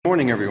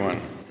morning, everyone.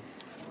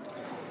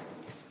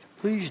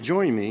 Please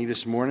join me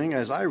this morning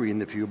as I read in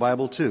the Pew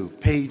Bible 2,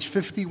 page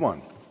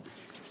 51.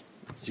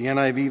 It's the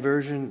NIV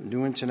version,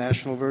 New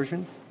International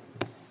Version.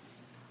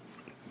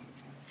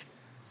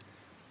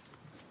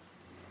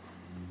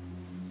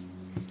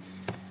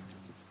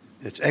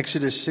 It's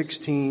Exodus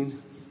 16,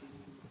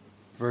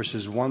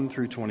 verses 1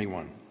 through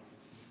 21.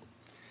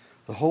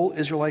 The whole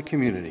Israelite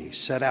community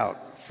set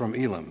out from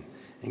Elim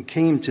and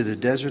came to the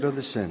desert of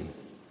the Sin,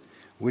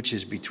 which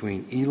is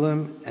between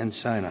Elim and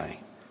Sinai,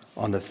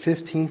 on the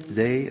 15th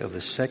day of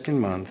the second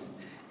month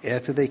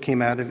after they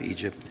came out of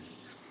Egypt.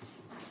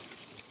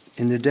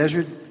 In the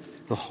desert,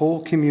 the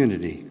whole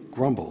community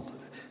grumbled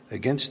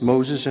against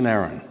Moses and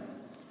Aaron.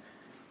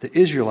 The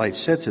Israelites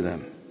said to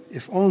them,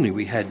 "If only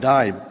we had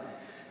died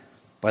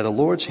by the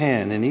Lord's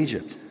hand in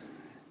Egypt.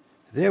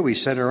 There we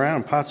sat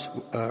around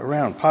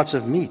pots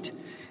of meat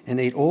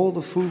and ate all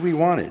the food we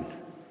wanted,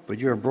 but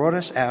you have brought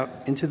us out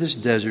into this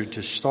desert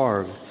to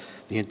starve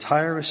the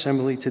entire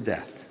assembly to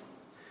death."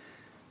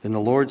 Then the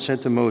Lord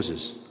said to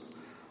Moses,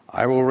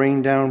 "I will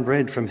rain down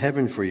bread from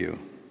heaven for you.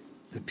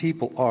 The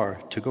people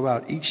are to go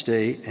out each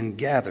day and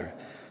gather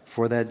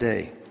for that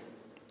day.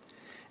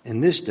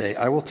 And this day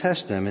I will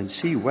test them and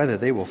see whether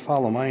they will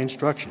follow my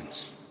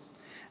instructions.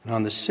 And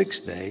on the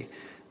sixth day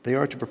they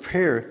are to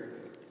prepare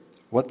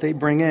what they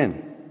bring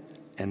in,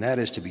 and that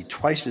is to be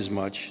twice as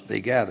much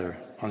they gather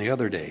on the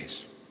other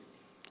days."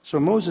 So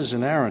Moses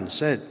and Aaron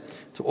said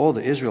to all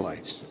the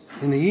Israelites,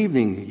 "In the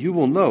evening you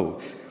will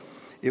know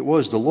it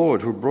was the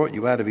Lord who brought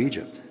you out of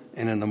Egypt,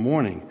 and in the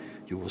morning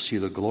you will see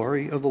the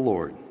glory of the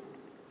Lord,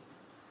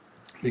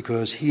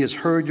 because he has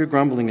heard your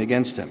grumbling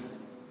against him.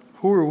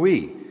 Who are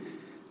we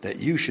that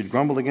you should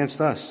grumble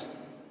against us?"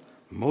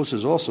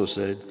 Moses also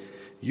said,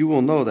 "You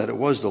will know that it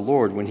was the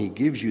Lord when he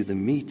gives you the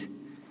meat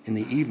in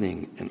the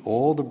evening and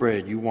all the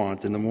bread you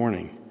want in the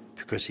morning,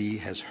 because he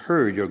has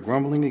heard your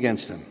grumbling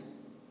against him.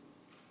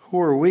 Who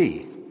are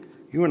we?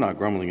 You are not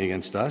grumbling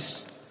against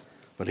us,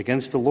 but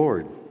against the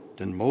Lord."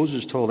 Then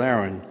Moses told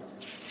Aaron,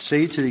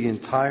 "Say to the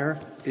entire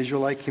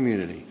Israelite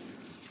community,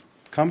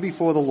 'Come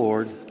before the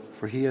Lord,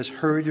 for he has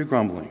heard your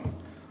grumbling.'"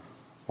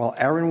 While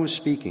Aaron was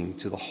speaking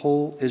to the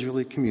whole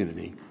Israelite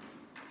community,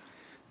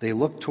 they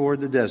looked toward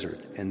the desert,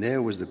 and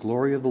there was the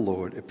glory of the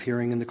Lord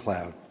appearing in the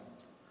cloud.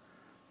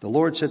 The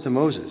Lord said to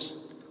Moses,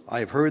 "I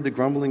have heard the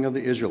grumbling of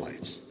the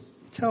Israelites.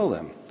 Tell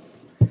them,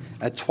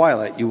 at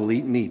twilight you will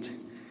eat meat,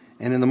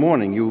 and in the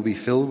morning you will be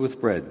filled with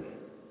bread.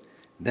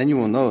 Then you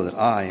will know that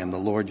I am the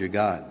Lord your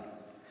God."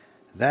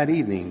 That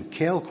evening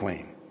quail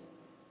came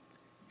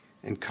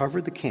and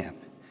covered the camp,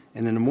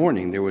 and in the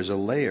morning there was a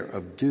layer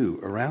of dew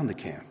around the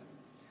camp.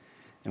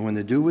 And when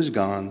the dew was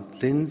gone,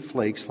 thin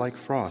flakes like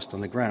frost on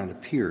the ground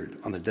appeared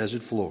on the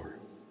desert floor.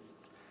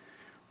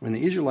 When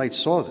the Israelites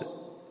saw it,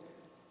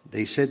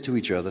 they said to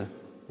each other,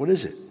 "What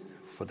is it?"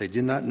 For they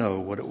did not know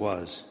what it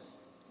was.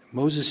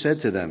 Moses said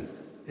to them,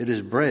 "It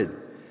is bread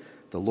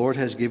the Lord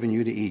has given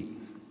you to eat.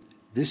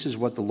 This is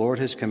what the Lord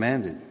has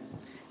commanded.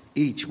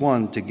 Each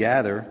one to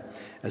gather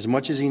as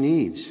much as he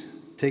needs.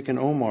 Take an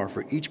omer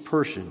for each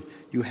person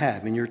you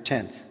have in your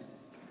tent."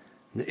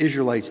 And the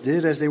Israelites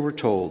did as they were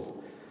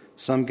told.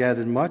 Some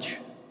gathered much,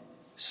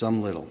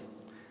 some little.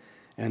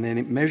 And they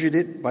measured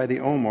it by the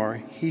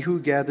omer. He who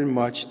gathered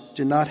much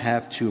did not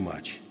have too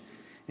much,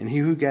 and he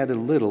who gathered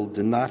little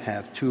did not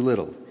have too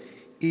little.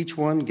 Each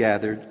one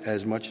gathered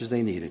as much as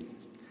they needed.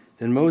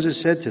 Then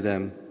Moses said to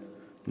them,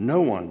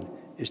 "No one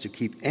is to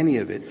keep any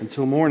of it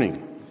until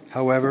morning."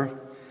 However,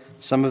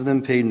 some of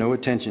them paid no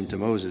attention to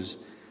Moses.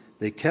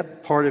 They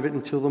kept part of it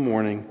until the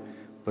morning,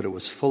 but it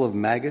was full of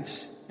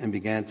maggots and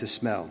began to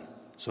smell.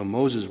 So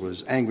Moses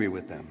was angry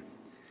with them.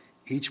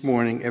 Each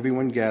morning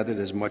everyone gathered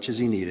as much as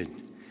he needed,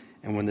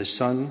 and when the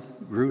sun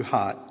grew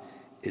hot,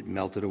 it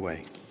melted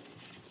away.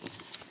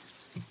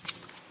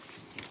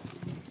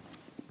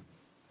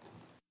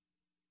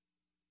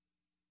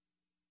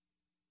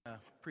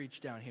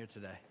 Preach down here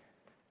today.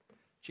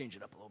 Change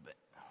it up a little bit.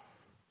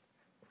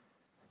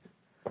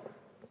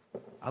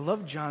 I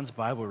love John's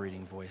Bible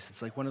reading voice.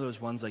 It's like one of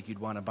those ones like you'd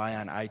want to buy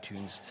on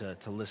iTunes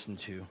to listen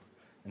to.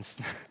 And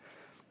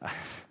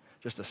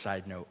just a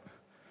side note.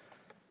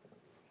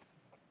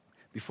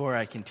 Before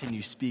I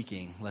continue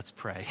speaking, let's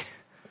pray.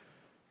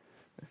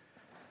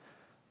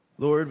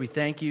 Lord, we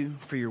thank you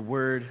for your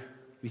word.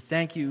 We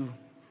thank you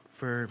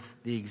for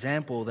the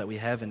example that we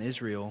have in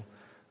Israel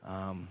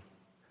on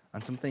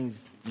some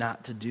things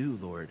not to do,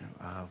 Lord.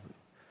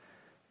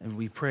 And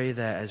we pray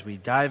that as we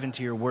dive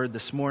into your word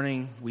this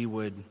morning, we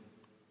would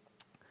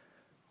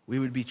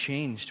be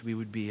changed. We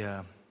would be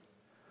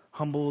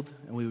humbled,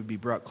 and we would be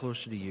brought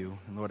closer to you.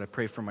 And Lord, I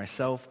pray for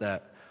myself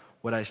that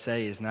what I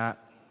say is not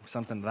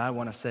something that I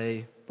want to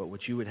say, but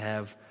what you would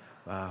have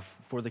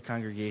for the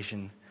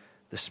congregation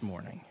this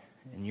morning.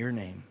 In your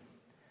name,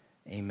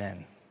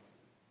 amen.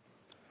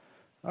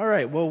 All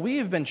right, well, we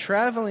have been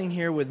traveling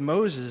here with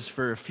Moses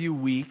for a few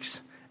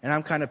weeks, and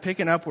I'm kind of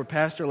picking up where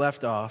Pastor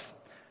left off.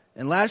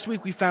 And last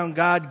week we found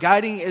God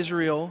guiding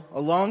Israel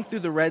along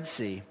through the Red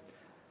Sea.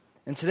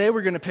 And today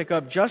we're going to pick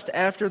up just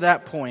after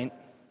that point,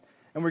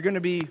 And we're going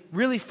to be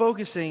really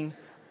focusing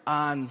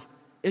on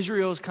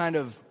Israel's kind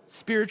of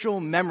spiritual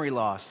memory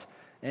loss.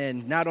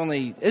 And not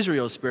only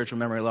Israel's spiritual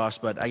memory loss,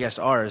 but I guess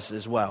ours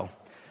as well.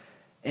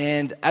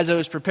 And as I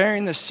was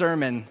preparing this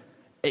sermon,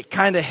 it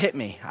kind of hit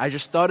me. I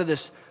just thought of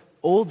this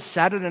old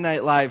Saturday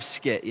Night Live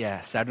skit.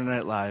 Yeah, Saturday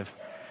Night Live.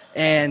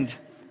 And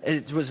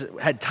it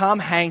had Tom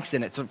Hanks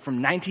in it. It's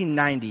from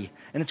 1990.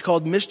 And it's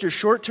called Mr.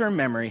 Short-Term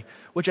Memory,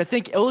 which I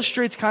think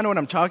illustrates kind of what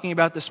I'm talking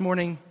about this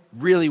morning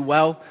really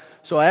well.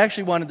 So I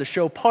actually wanted to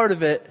show part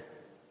of it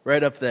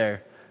right up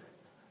there.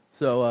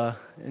 So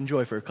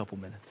enjoy for a couple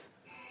minutes.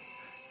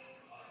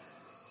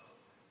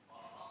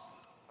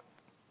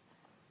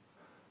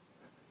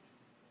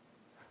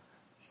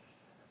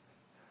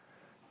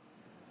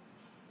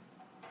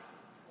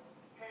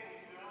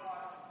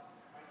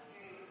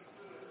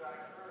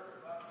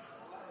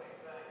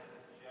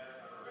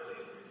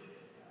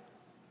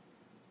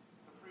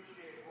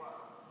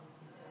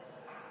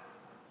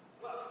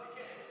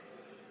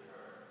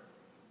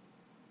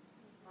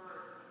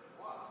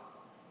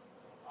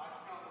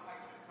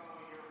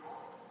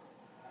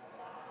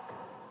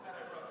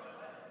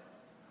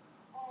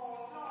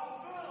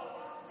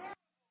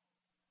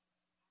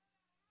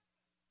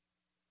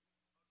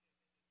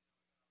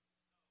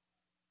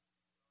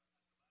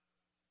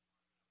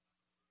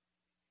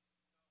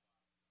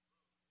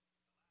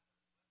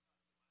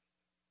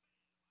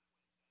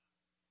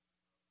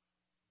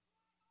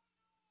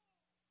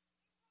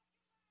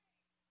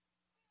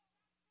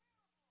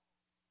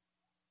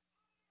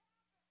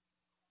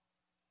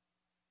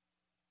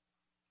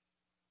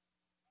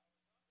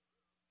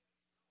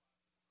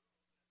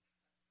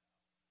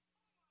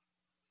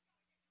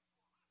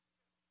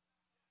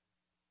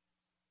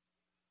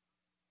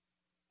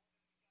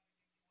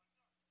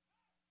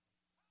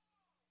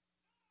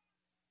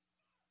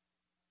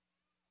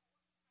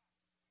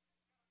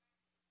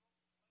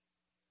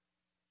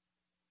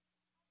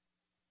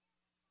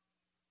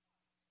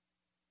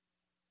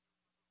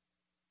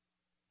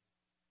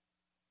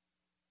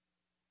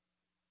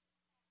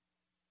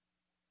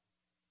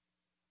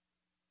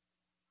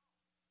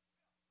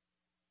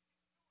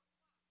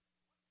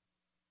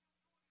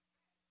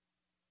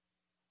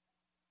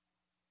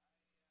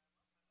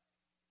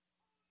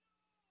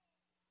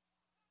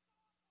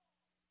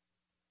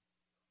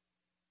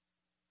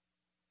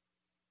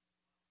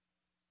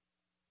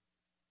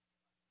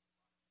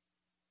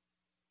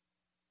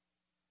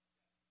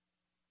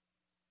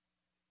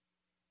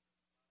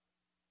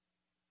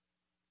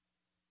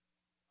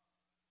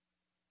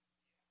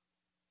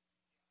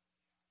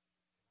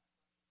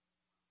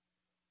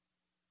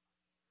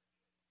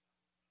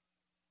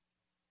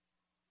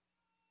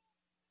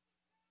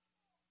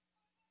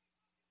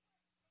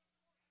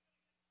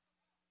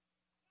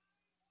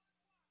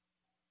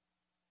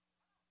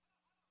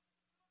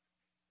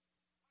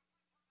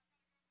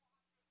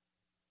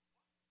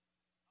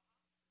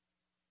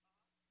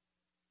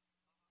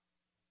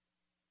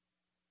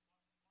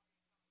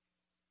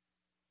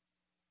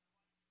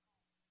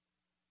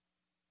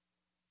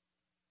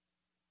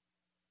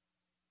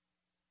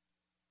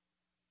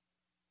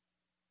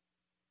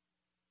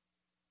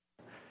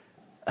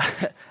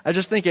 I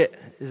just think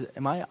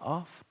am I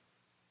off?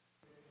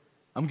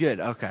 I'm good,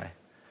 okay.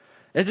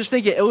 I just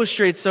think it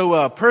illustrates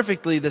so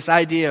perfectly this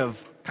idea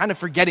of kind of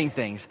forgetting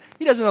things.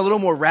 He does it at a little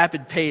more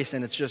rapid pace,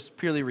 and it's just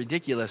purely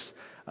ridiculous.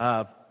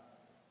 But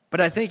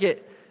I think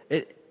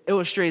it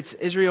illustrates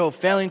Israel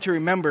failing to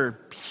remember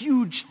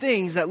huge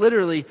things that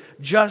literally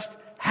just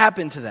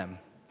happened to them.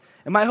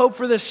 And my hope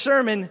for this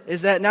sermon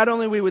is that not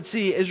only we would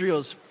see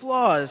Israel's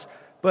flaws,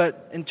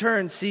 but in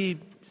turn see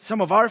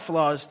some of our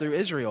flaws through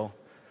Israel.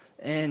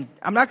 And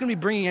I'm not going to be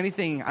bringing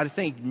anything, I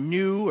think,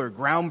 new or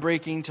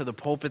groundbreaking to the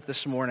pulpit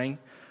this morning.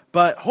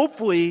 But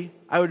hopefully,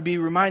 I would be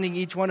reminding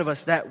each one of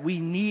us that we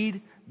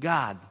need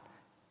God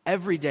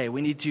every day.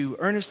 We need to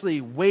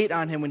earnestly wait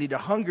on Him. We need to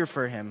hunger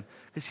for Him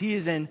because He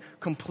is in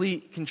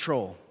complete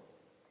control.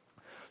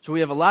 So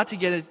we have a lot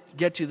to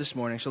get to this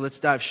morning. So let's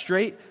dive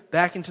straight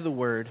back into the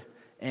Word.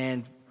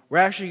 And we're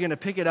actually going to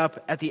pick it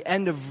up at the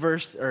end of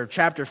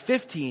chapter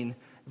 15,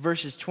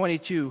 verses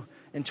 22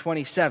 and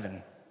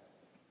 27.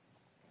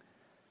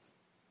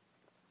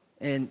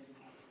 And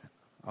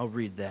I'll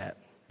read that.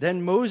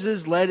 Then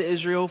Moses led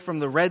Israel from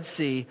the Red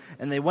Sea,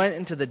 and they went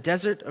into the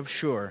desert of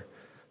Shur.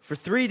 For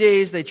 3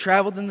 days they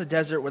traveled in the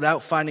desert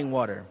without finding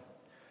water.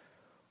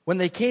 When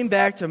they came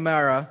back to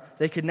Marah,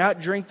 they could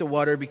not drink the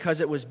water because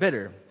it was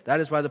bitter.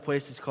 That is why the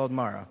place is called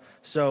Marah.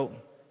 So,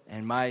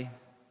 and my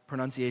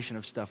pronunciation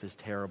of stuff is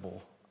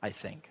terrible, I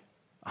think.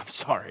 I'm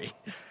sorry.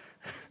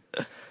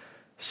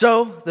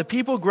 So the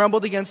people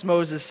grumbled against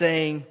Moses,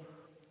 saying,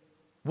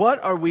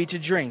 "What are we to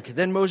drink?"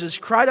 Then Moses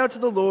cried out to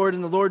the Lord,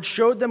 and the Lord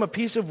showed them a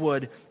piece of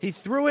wood. He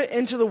threw it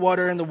into the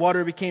water, and the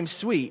water became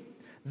sweet.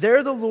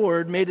 There the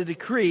Lord made a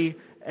decree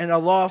and a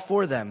law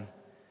for them.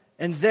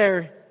 And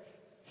there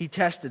he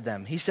tested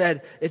them. He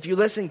said, if you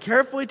listen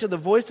carefully to the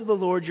voice of the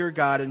Lord your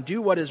God and do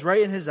what is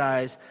right in his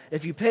eyes,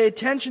 if you pay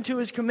attention to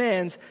his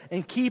commands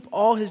and keep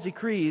all his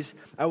decrees,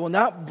 I will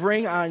not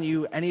bring on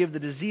you any of the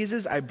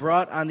diseases I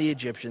brought on the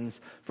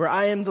Egyptians, for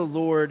I am the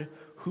Lord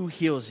who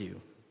heals you.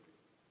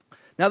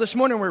 Now this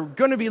morning we're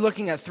going to be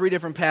looking at 3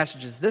 different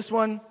passages. This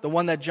one, the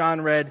one that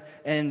John read,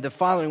 and the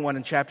following one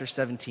in chapter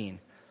 17.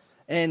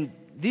 And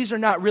these are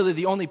not really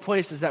the only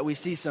places that we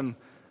see some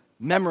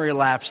memory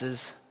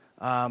lapses.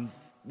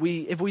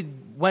 If we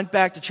went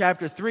back to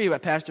chapter 3,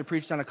 what Pastor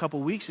preached on a couple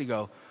weeks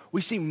ago,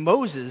 we see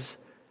Moses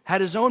had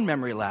his own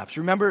memory lapse.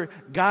 Remember,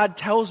 God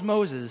tells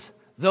Moses,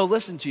 they'll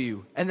listen to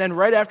you. And then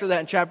right after that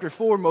in chapter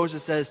 4,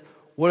 Moses says,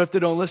 what if they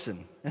don't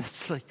listen? And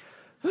it's like,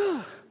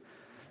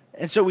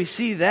 and so we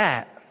see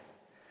that.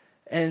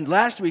 And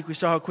last week we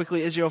saw how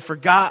quickly Israel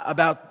forgot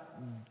about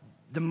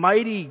the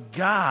mighty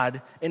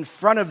God in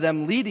front of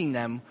them, leading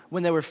them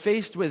when they were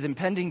faced with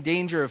impending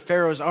danger of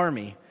Pharaoh's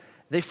army.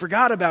 They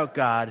forgot about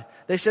God.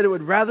 They said it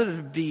would rather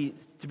to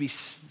be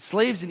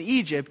slaves in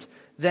Egypt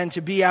than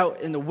to be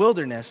out in the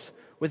wilderness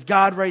with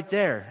God right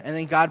there. And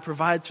then God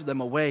provides for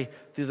them a way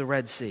through the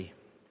Red Sea.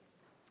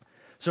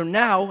 So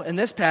now, in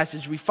this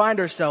passage, we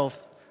find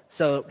ourselves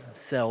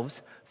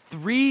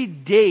 3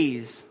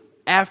 days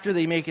after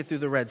they make it through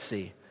the Red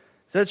Sea.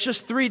 So it's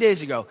just 3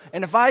 days ago.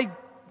 And if I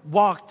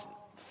walked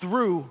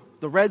through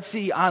the Red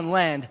Sea on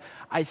land,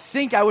 I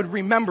think I would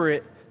remember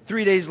it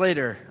 3 days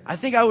later. I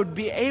think I would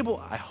be able,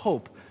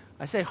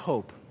 I say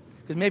hope,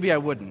 because maybe I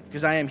wouldn't,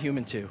 because I am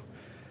human too,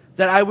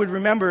 that I would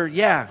remember,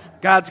 yeah,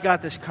 God's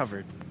got this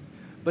covered.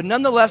 But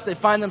nonetheless, they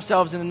find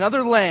themselves in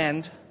another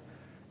land,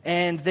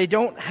 and they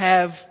don't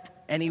have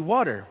any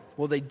water.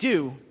 Well, they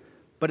do,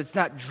 but it's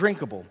not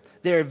drinkable.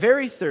 They're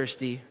very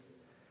thirsty,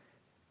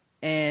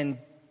 and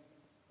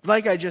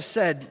like I just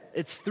said,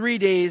 it's 3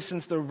 days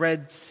since the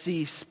Red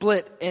Sea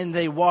split, and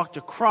they walked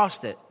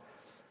across it.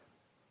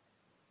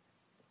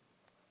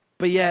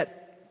 But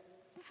yet,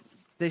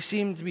 they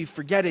seem to be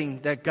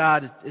forgetting that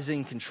God is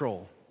in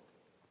control.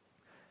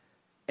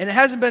 And it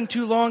hasn't been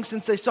too long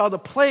since they saw the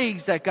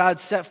plagues that God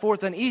set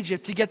forth on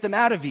Egypt to get them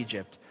out of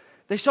Egypt.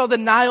 They saw the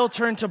Nile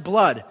turn to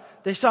blood.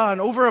 They saw an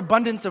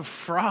overabundance of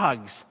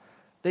frogs.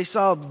 They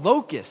saw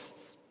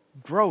locusts,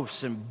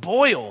 gross, and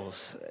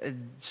boils,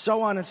 and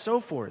so on and so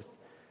forth.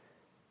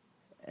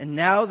 And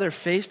now they're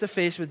face to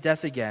face with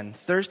death again,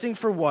 thirsting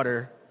for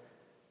water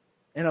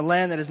in a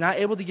land that is not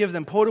able to give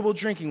them potable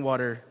drinking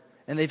water.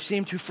 And they've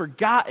seemed to have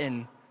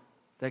forgotten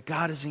that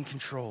God is in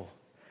control.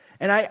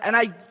 And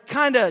I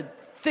kind of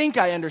think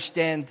I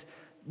understand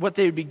what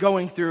they would be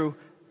going through,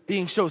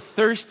 being so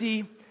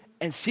thirsty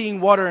and seeing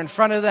water in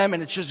front of them,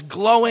 and it's just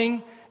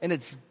glowing, and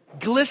it's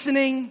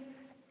glistening,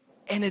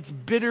 and it's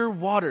bitter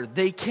water.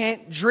 They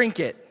can't drink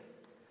it.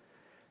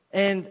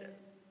 And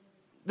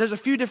there's a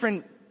few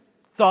different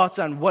thoughts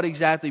on what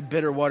exactly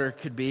bitter water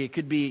could be. It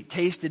could be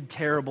tasted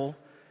terrible.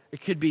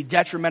 It could be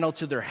detrimental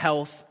to their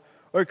health.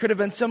 Or it could have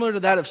been similar to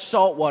that of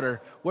salt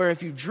water, where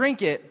if you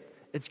drink it,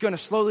 it's going to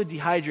slowly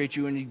dehydrate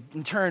you and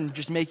in turn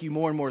just make you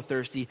more and more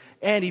thirsty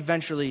and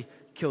eventually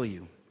kill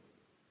you.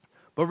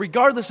 But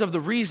regardless of the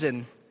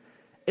reason,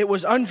 it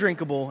was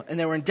undrinkable and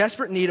they were in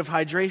desperate need of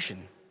hydration.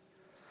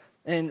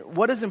 And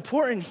what is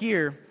important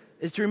here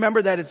is to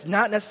remember that it's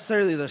not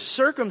necessarily the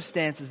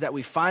circumstances that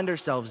we find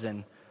ourselves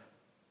in,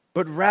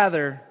 but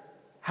rather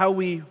how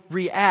we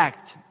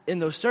react in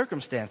those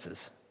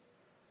circumstances.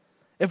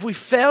 If we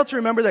fail to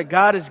remember that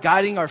God is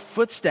guiding our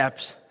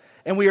footsteps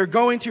and we're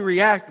going to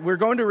react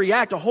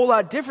a whole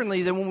lot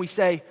differently than when we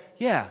say,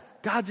 yeah,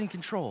 God's in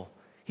control.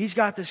 He's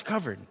got this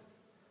covered.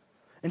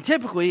 And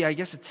typically, I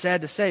guess it's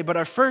sad to say, but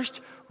our first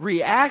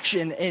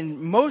reaction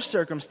in most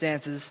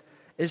circumstances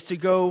is to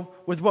go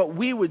with what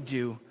we would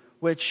do,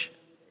 which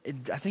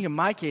I think in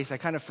my case, I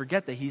kind of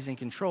forget that He's in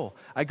control.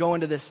 I go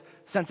into this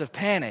sense of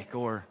panic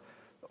or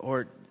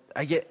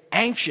I get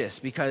anxious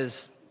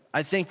because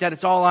I think that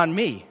it's all on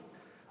me.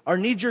 Our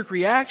knee-jerk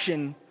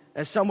reaction,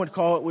 as some would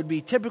call it, would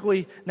be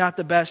typically not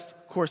the best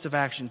course of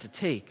action to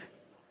take.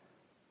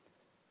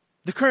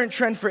 The current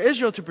trend for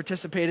Israel to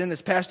participate in,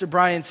 as Pastor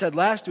Brian said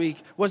last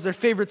week, was their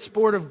favorite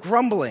sport of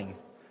grumbling.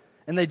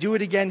 And they do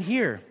it again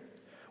here.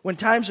 When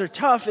times are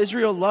tough,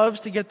 Israel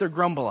loves to get their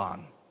grumble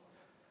on.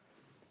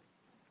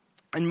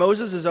 And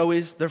Moses is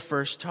always their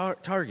first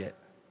target.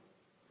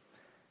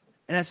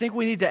 And I think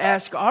we need to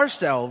ask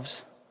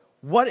ourselves,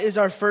 what is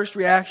our first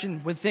reaction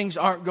when things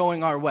aren't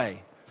going our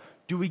way?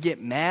 Do we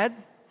get mad?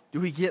 Do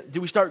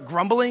we start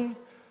grumbling?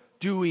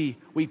 Do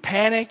we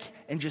panic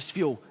and just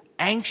feel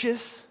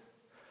anxious?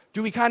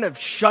 Do we kind of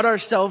shut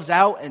ourselves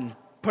out and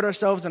put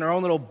ourselves in our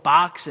own little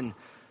box and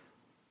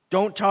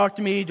don't talk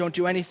to me, don't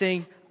do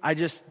anything, I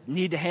just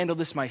need to handle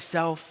this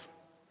myself?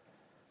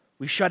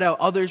 We shut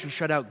out others, we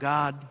shut out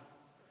God.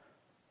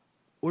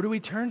 Or do we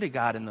turn to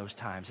God in those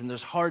times, in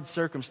those hard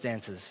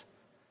circumstances?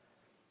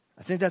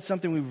 I think that's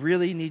something we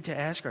really need to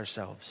ask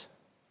ourselves.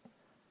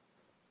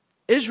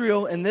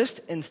 Israel, in this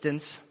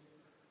instance,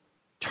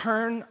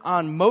 turn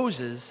on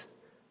Moses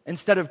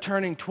instead of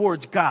turning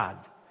towards God.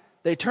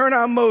 They turn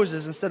on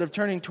Moses instead of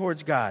turning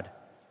towards God.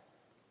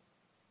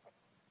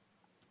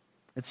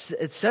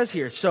 It says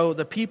here, so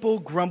the people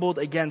grumbled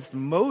against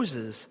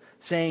Moses,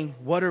 saying,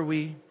 what are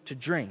we to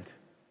drink?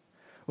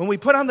 When we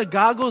put on the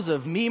goggles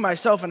of me,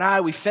 myself, and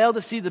I, we fail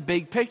to see the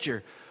big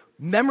picture.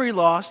 Memory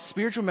loss,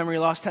 spiritual memory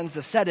loss tends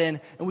to set in,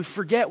 and we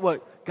forget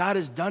what God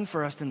has done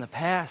for us in the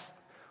past.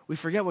 We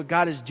forget what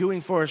God is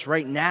doing for us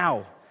right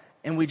now.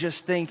 And we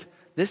just think,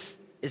 this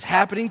is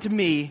happening to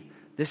me,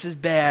 this is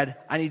bad,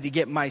 I need to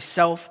get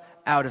myself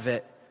out of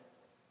it.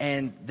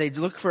 And they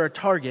look for a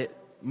target,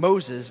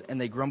 Moses, and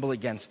they grumble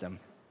against him.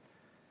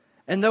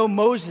 And though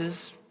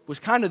Moses was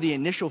kind of the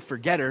initial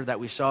forgetter that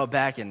we saw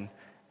back in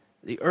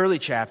the early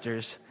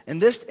chapters, in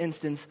this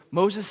instance,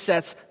 Moses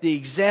sets the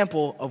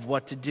example of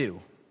what to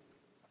do.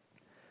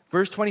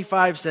 Verse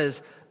 25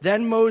 says,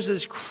 then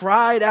Moses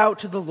cried out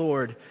to the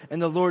Lord,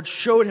 and the Lord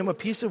showed him a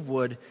piece of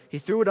wood. He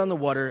threw it on the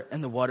water,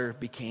 and the water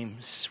became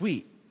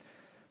sweet.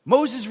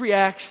 Moses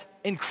reacts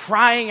in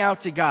crying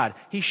out to God.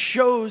 He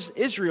shows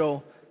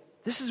Israel,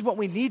 this is what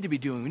we need to be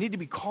doing. We need to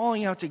be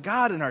calling out to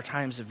God in our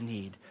times of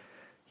need.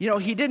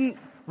 He didn't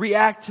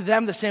react to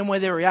them the same way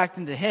they were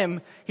reacting to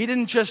him. He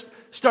didn't just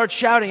start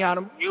shouting at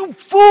them, you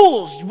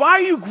fools, why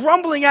are you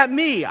grumbling at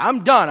me?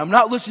 I'm done. I'm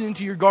not listening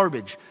to your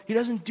garbage. He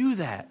doesn't do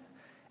that.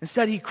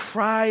 Instead, he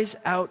cries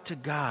out to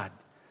God,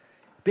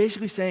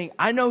 basically saying,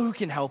 I know who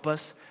can help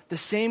us. The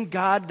same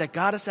God that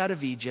got us out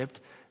of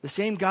Egypt, the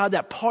same God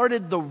that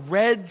parted the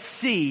Red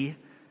Sea,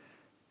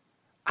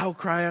 I'll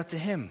cry out to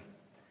him.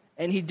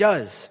 And he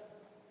does.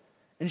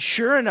 And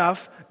sure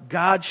enough,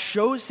 God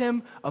shows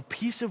him a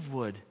piece of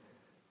wood,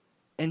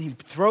 and he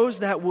throws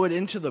that wood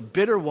into the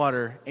bitter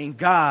water, and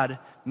God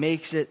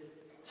makes it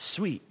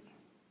sweet.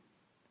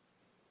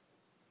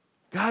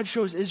 God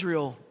shows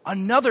Israel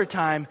another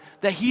time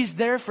that he's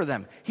there for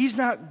them. He's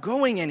not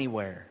going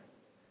anywhere.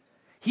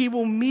 He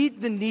will meet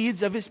the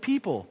needs of his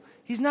people.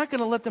 He's not going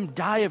to let them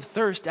die of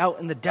thirst out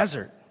in the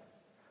desert.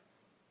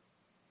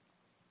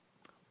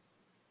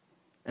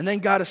 And then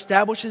God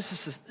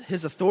establishes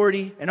his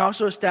authority and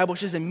also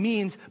establishes a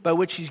means by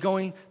which he's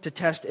going to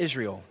test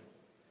Israel.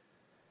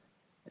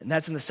 And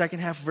that's in the second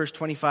half of verse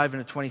 25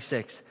 and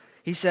 26.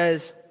 He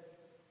says,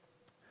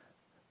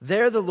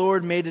 there the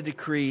Lord made a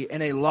decree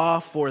and a law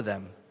for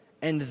them,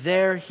 and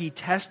there he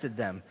tested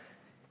them.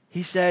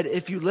 He said,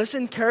 if you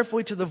listen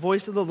carefully to the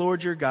voice of the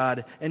Lord your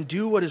God and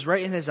do what is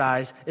right in his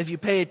eyes, if you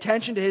pay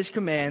attention to his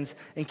commands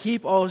and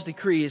keep all his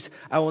decrees,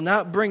 I will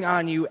not bring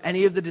on you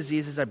any of the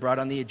diseases I brought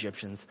on the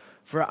Egyptians,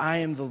 for I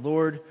am the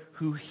Lord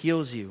who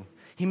heals you.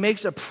 He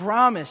makes a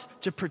promise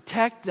to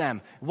protect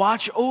them,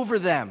 watch over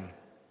them.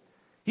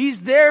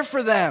 He's there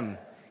for them.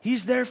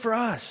 He's there for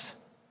us.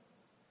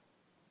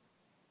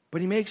 But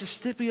he makes a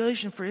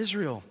stipulation for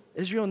Israel.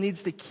 Israel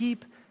needs to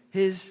keep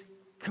his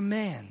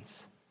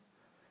commands.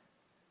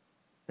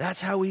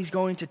 That's how he's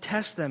going to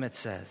test them, it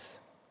says.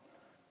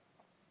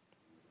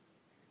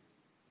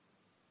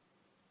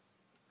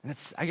 And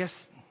I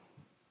guess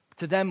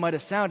to them might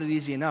have sounded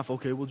easy enough.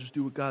 Okay, we'll just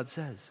do what God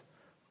says.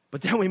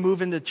 But then we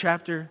move into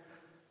chapter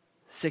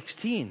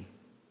 16,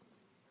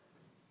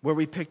 where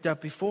we picked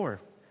up before.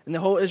 And the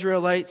whole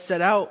Israelites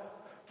set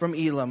out from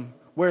Elim,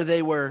 where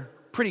they were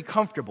pretty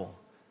comfortable.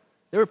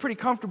 They were pretty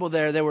comfortable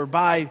there. They were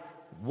by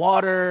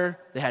water.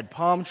 They had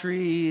palm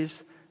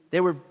trees. They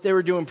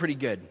were doing pretty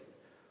good.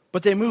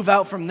 But they move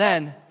out from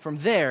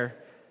there,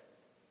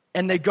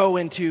 and they go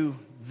into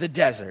the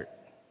desert,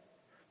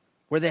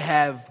 where they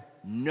have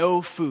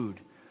no food.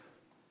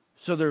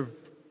 So they're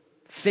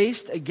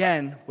faced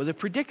again with a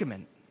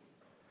predicament.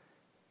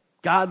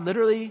 God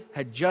literally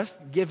had just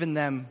given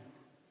them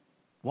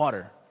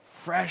water,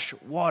 fresh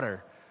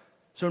water.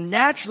 So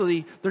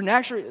naturally,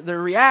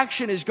 their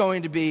reaction is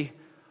going to be,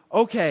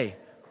 okay,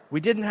 we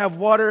didn't have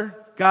water.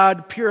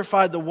 God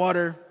purified the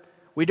water.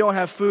 We don't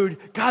have food.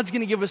 God's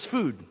going to give us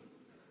food.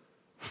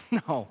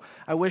 No,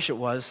 I wish it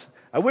was.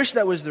 I wish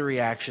that was the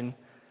reaction.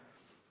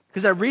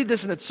 Because I read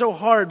this and it's so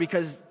hard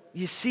because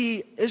you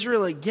see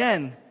Israel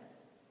again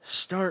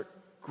start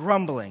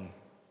grumbling.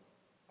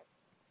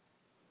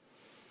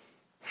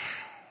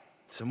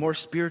 So more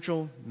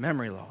spiritual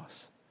memory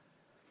loss.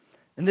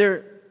 And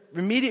their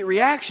immediate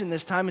reaction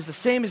this time is the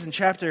same as in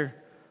chapter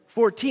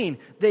 14.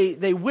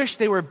 They wish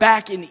they were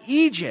back in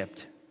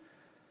Egypt.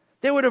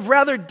 They would have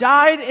rather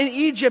died in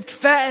Egypt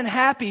fat and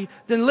happy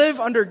than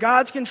live under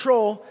God's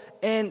control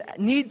and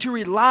need to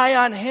rely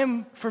on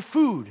him for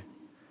food.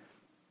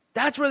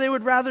 That's where they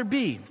would rather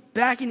be,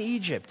 back in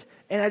Egypt.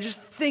 And I just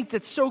think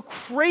that's so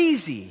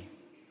crazy.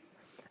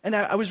 And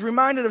I was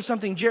reminded of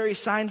something Jerry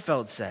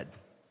Seinfeld said.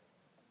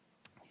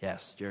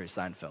 Yes, Jerry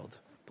Seinfeld,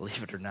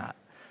 believe it or not.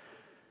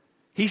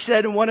 He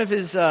said in one of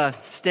his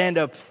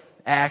stand-up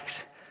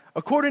acts,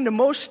 according to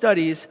most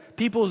studies,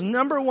 people's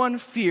number one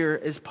fear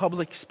is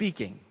public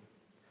speaking.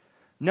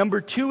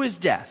 Number 2 is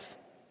death.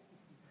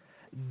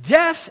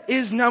 Death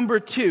is number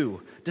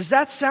 2. Does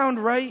that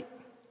sound right?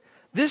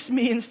 This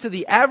means to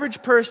the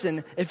average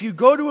person, if you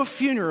go to a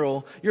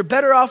funeral, you're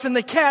better off in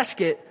the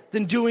casket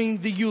than doing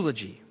the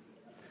eulogy.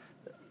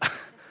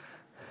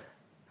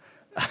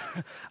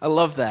 I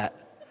love that.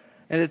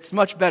 And it's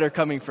much better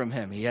coming from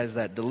him. He has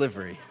that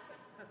delivery.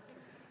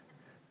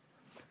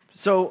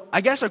 So I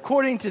guess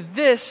according to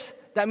this,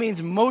 that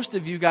means most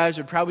of you guys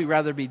would probably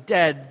rather be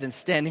dead than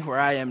standing where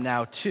I am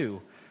now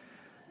too.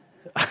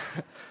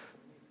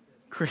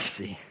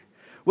 Crazy.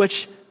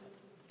 Which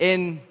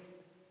in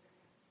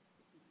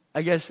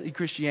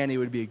Christianity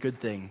would be a good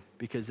thing,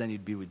 because then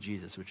you'd be with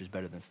Jesus, which is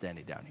better than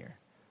standing down here.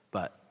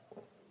 But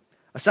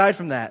aside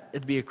from that,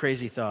 it'd be a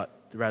crazy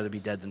thought to rather be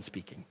dead than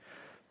speaking.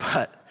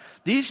 But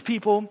these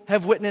people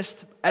have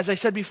witnessed, as I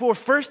said before,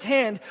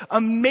 firsthand,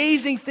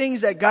 amazing things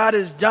that God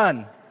has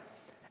done.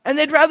 And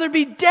they'd rather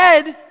be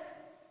dead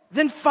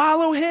than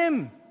follow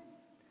him,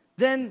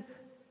 than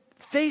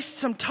face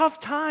some tough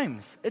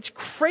times. It's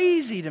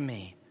crazy to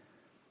me.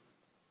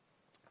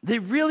 They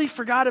really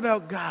forgot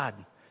about God,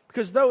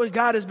 because though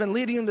God has been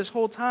leading them this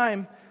whole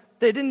time,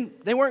 they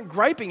weren't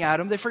griping at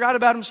him. They forgot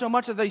about him so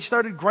much that they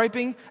started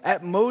griping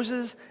at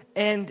Moses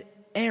and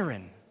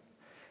Aaron.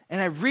 And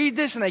I read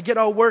this and I get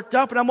all worked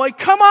up and I'm like,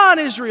 come on,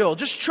 Israel,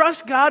 just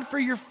trust God for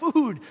your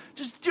food.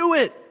 Just do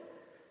it.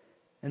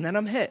 And then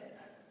I'm hit.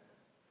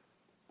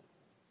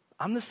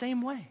 I'm the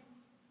same way.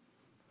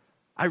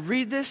 I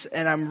read this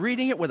and I'm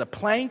reading it with a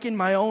plank in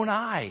my own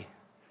eye.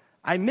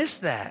 I miss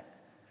that.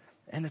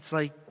 And it's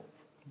like,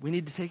 we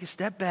need to take a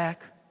step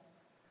back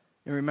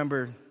and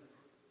remember,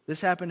 this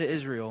happened to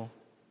Israel.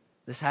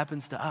 This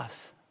happens to us.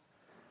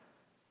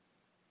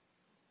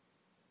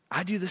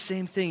 I do the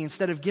same thing.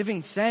 Instead of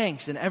giving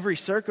thanks in every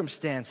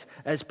circumstance,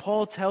 as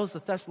Paul tells the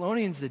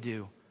Thessalonians to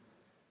do,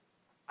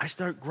 I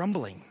start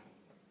grumbling.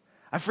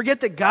 I forget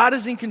that God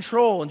is in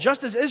control. And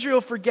just as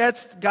Israel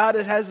forgets God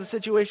has the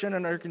situation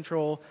under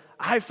control,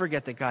 I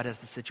forget that God has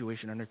the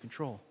situation under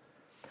control.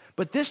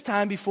 But this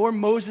time, before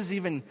Moses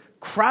even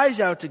cries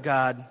out to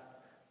God,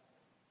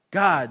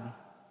 God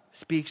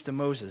speaks to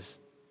Moses.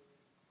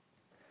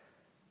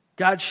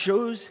 God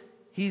shows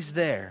he's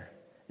there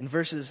in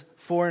verses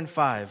 4 and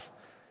 5.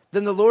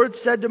 Then the Lord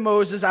said to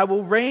Moses, I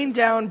will rain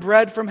down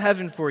bread from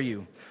heaven for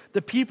you.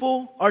 The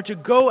people are to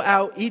go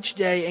out each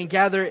day and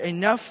gather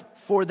enough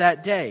for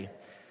that day.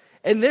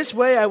 In this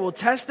way I will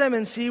test them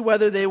and see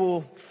whether they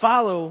will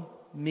follow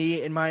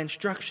me in my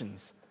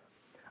instructions.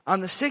 On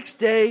the 6th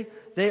day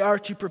they are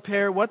to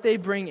prepare what they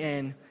bring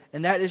in,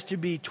 and that is to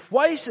be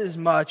twice as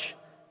much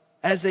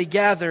as they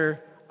gather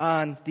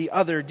on the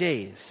other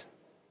days.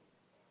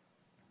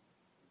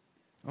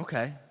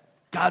 Okay,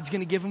 God's going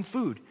to give them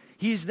food.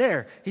 He's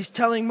there. He's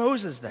telling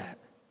Moses that.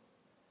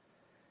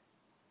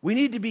 We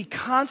need to be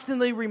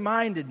constantly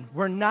reminded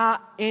we're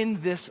not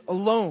in this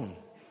alone.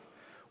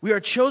 We are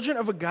children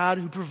of a God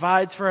who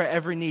provides for our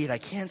every need. I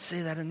can't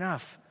say that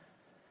enough.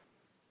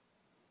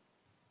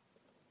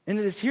 And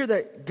it is here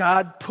that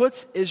God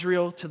puts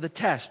Israel to the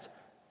test.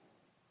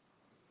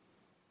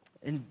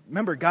 And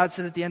remember, God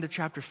said at the end of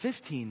chapter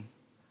 15,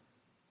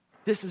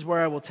 this is where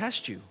I will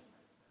test you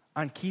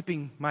on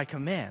keeping my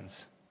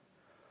commands.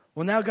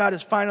 Well, now God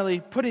is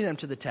finally putting them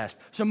to the test.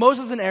 So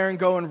Moses and Aaron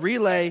go and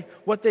relay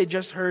what they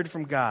just heard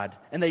from God,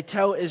 and they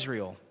tell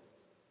Israel.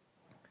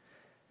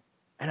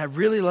 And I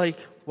really like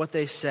what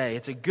they say.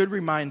 It's a good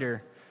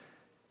reminder.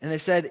 And they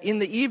said, in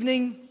the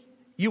evening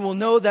you will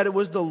know that it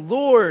was the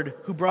Lord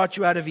who brought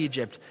you out of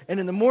Egypt. And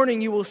in the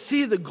morning you will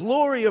see the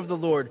glory of the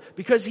Lord,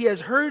 because he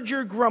has heard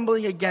your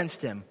grumbling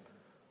against him.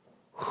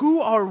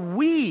 Who are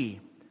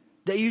we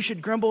that you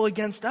should grumble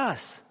against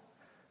us?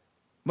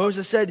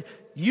 Moses said,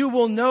 you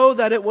will know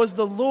that it was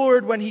the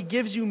Lord when he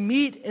gives you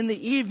meat in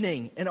the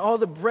evening and all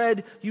the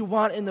bread you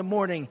want in the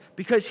morning,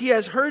 because he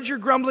has heard your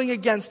grumbling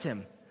against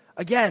him.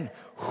 Again,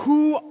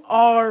 who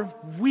are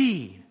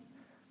we?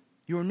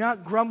 You are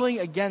not grumbling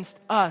against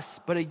us,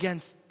 but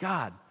against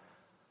God.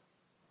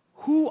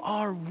 Who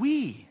are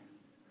we?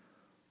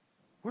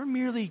 We're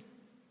merely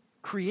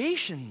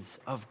creations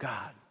of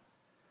God.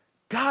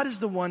 God is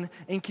the one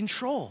in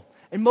control.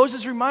 And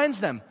Moses reminds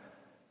them,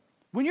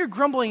 when you're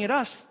grumbling at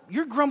us,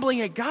 you're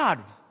grumbling at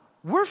God.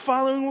 We're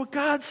following what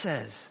God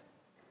says.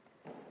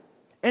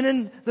 And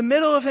in the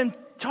middle of him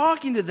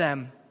talking to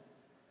them,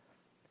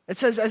 it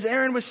says, as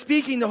Aaron was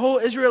speaking to the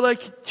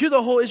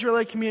whole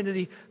Israelite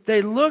community,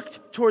 they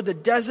looked toward the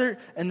desert,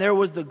 and there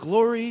was the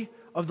glory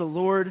of the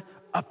Lord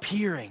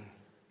appearing.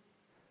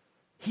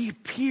 He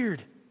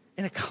appeared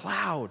in a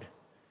cloud,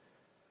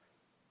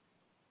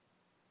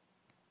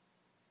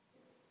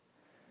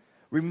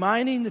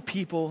 reminding the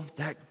people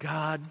that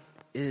God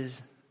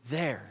is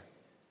there.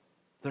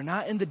 They're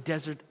not in the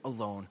desert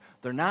alone.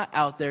 They're not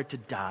out there to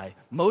die.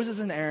 Moses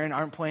and Aaron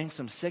aren't playing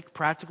some sick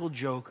practical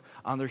joke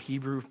on their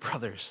Hebrew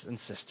brothers and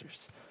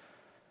sisters.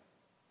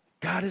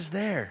 God is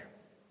there.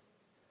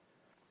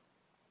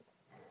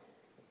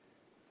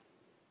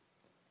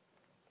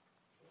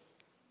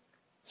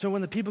 So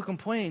when the people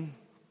complain,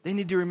 they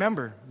need to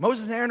remember,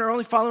 Moses and Aaron are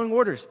only following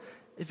orders.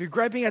 If you're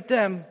griping at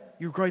them,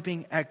 you're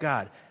griping at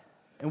God.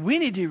 And we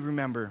need to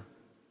remember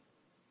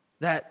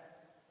that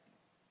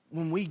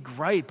when we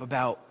gripe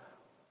about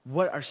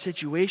what our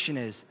situation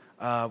is,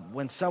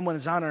 when someone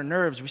is on our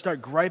nerves, we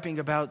start griping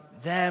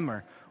about them,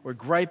 or we're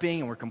griping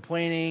and we're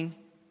complaining.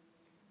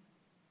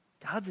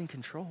 God's in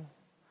control.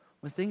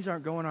 When things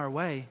aren't going our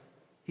way,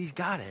 he's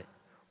got it.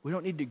 We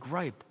don't need to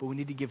gripe, but we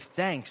need to give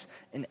thanks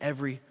in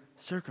every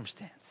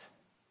circumstance.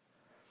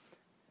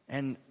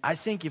 And I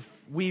think if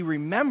we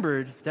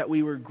remembered that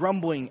we were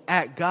grumbling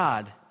at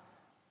God,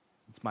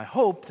 it's my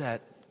hope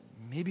that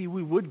maybe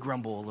we would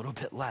grumble a little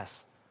bit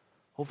less.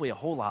 Hopefully a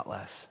whole lot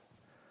less.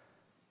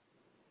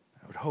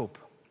 I would hope.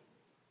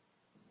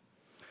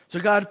 So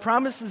God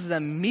promises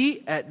them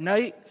meat at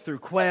night through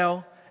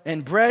quail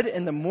and bread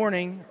in the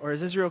morning, or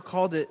as Israel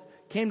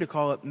came to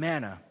call it,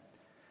 manna.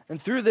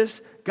 And through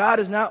this, God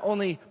is not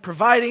only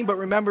providing, but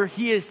remember,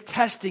 He is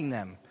testing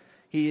them.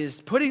 He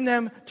is putting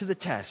them to the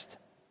test.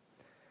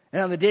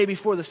 And on the day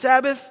before the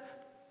Sabbath,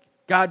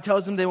 God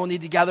tells them they will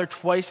need to gather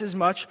twice as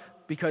much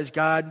because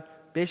God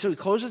basically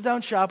closes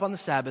down shop on the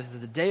Sabbath,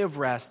 the day of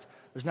rest.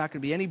 There's not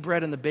going to be any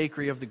bread in the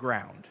bakery of the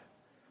ground.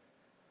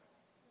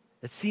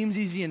 It seems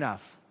easy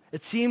enough.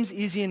 It seems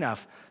easy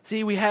enough.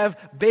 See, we have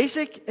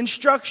basic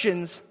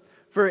instructions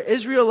for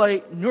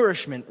Israelite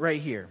nourishment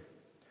right here.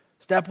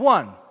 Step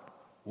 1,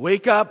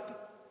 wake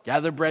up,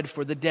 gather bread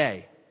for the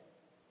day.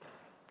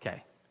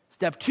 Okay.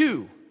 Step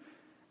 2,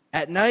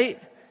 at night,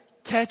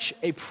 catch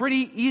a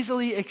pretty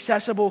easily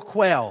accessible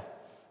quail.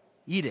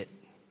 Eat it.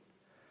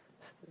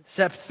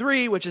 Step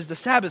 3, which is the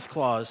Sabbath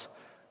clause,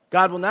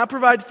 God will not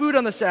provide food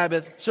on the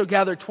Sabbath, so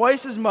gather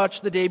twice as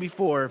much the day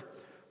before.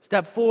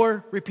 Step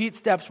 4, repeat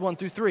steps 1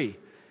 through 3.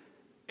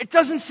 It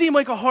doesn't seem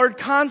like a hard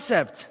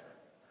concept.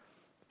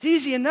 It's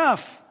easy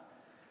enough.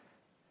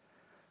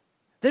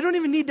 They don't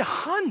even need to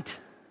hunt.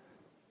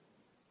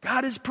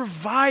 God is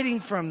providing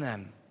from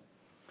them.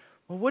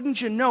 Well,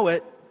 wouldn't you know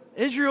it,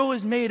 Israel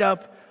is made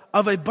up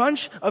of a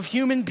bunch of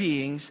human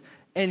beings,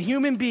 and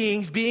human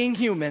beings being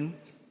human,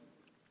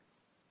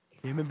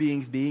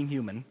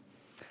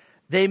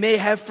 they may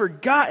have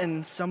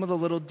forgotten some of the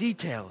little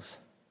details.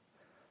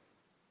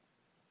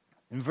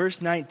 In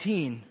verse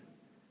 19,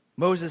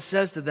 Moses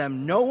says to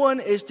them, no one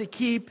is to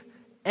keep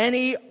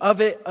any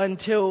of it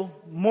until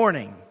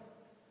morning.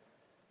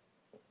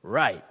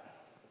 Right.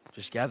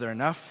 Just gather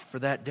enough for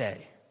that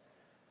day.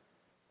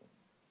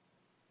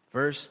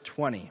 Verse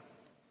 20.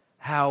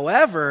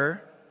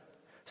 However,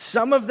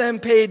 some of them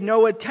paid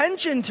no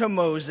attention to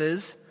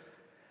Moses,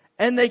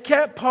 and they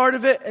kept part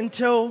of it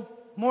until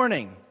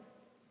morning.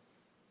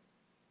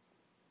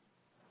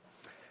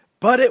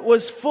 But it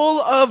was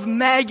full of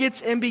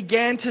maggots and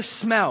began to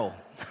smell.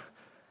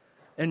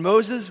 And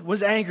Moses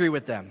was angry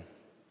with them.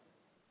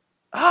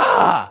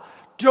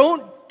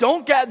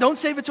 Don't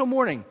save it till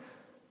morning.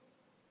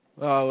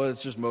 Oh, well,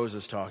 it's just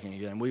Moses talking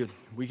again.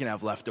 We can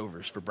have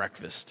leftovers for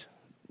breakfast.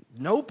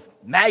 Nope,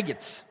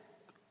 maggots.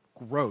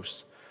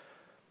 Gross.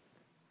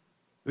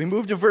 We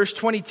move to verse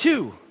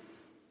 22.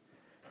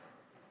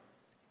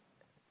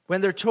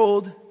 When they're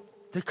told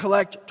to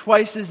collect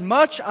twice as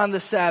much on the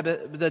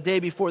Sabbath, the day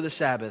before the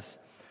Sabbath.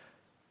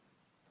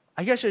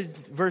 I guess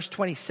verse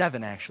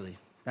 27 actually,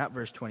 not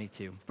verse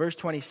 22. Verse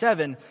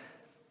 27,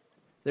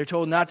 they're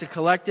told not to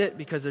collect it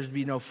because there'd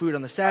be no food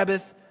on the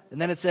Sabbath.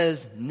 And then it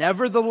says,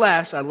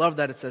 nevertheless, I love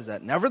that it says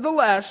that.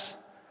 Nevertheless,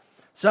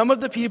 some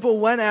of the people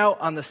went out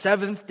on the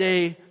seventh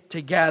day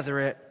to gather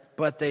it,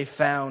 but they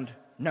found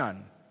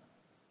none.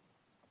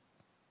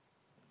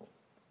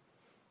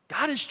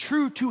 God is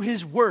true to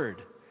His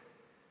word.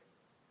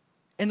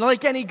 And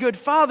like any good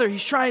father,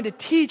 He's trying to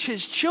teach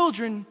His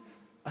children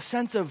a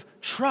sense of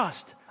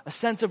trust, a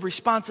sense of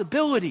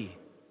responsibility.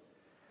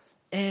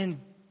 And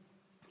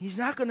He's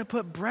not going to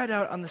put bread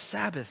out on the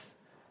Sabbath.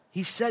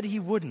 He said He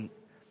wouldn't,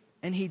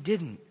 and He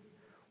didn't.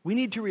 We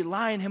need to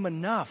rely on Him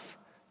enough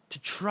to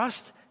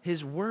trust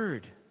His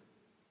word.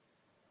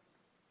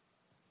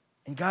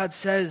 And God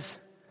says,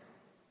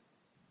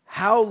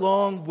 how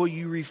long will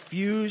you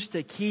refuse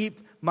to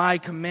keep my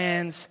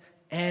commands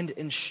and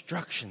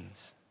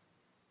instructions?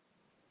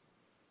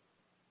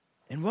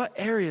 In what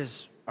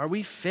areas are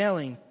we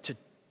failing to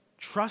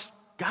trust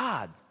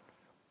God?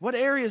 What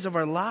areas of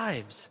our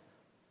lives?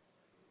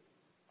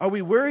 Are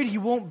we worried He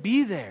won't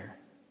be there?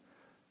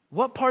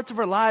 What parts of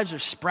our lives are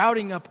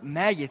sprouting up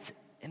maggots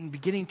and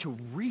beginning to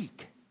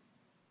reek?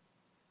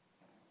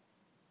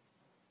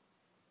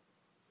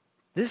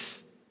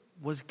 This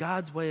was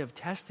God's way of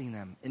testing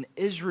them, and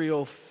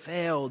Israel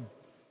failed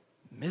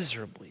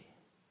miserably.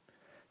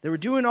 They were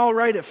doing all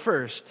right at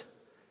first,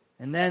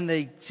 and then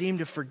they seemed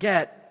to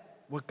forget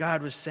what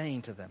God was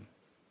saying to them.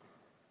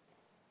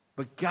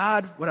 But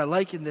God, what I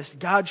like in this,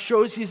 God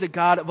shows He's a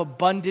God of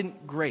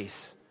abundant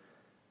grace.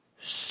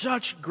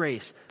 Such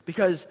grace.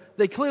 Because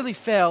they clearly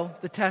fail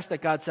the test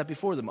that God set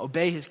before them.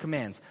 Obey His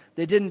commands.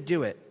 They didn't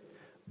do it.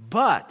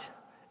 But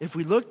if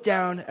we look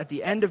down at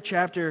the end of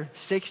chapter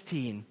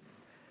 16,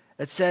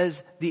 it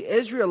says, the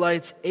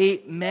Israelites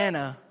ate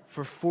manna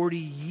for 40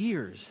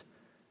 years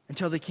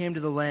until they came to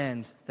the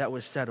land that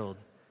was settled.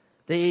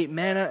 They ate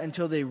manna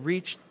until they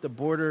reached the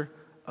border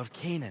of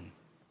Canaan.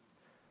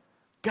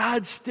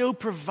 God still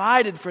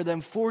provided for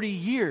them 40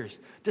 years,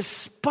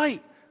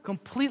 despite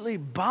completely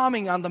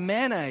bombing on the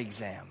manna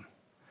exam,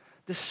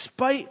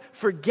 despite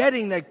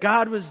forgetting that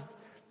God was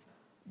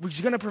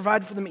going to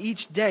provide for them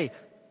each day.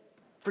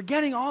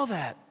 Forgetting all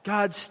that,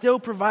 God still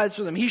provides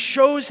for them. He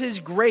shows His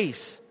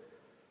grace.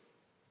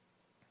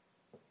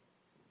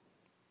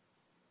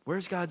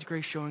 Where's God's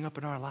grace showing up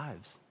in our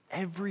lives?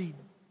 Every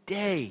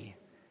day,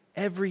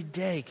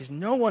 because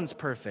no one's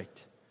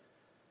perfect.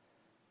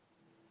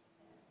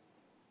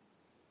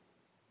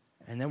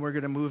 And then we're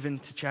going to move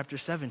into chapter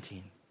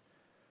 17,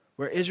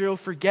 where Israel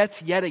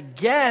forgets yet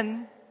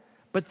again,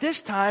 but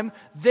this time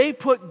they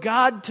put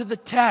God to the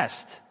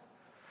test.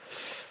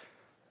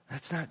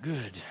 That's not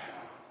good.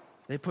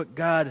 They put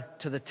God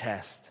to the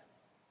test.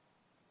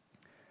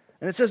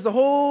 And it says the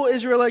whole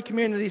Israelite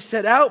community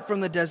set out from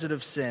the desert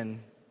of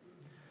Sin,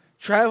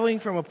 traveling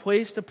from a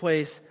place to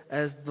place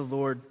as the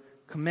Lord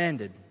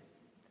commanded.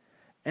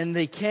 And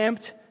they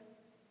camped,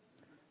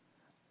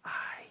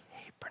 I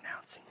hate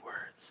pronouncing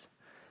words.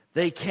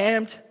 They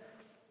camped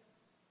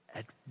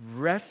at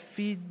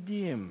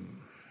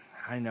Rephidim.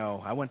 I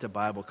know, I went to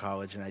Bible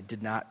college and I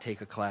did not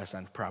take a class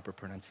on proper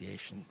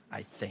pronunciation,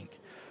 I think.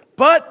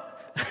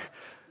 But,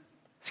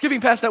 skipping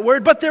past that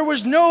word, but there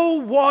was no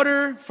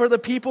water for the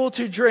people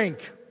to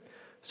drink.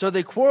 So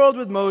they quarreled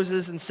with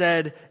Moses and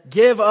said,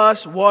 "Give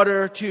us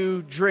water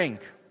to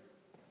drink."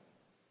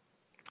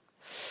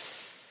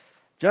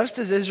 Just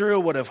as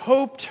Israel would have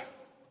hoped,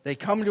 they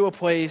come to a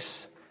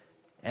place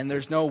and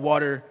there's no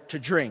water to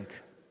drink.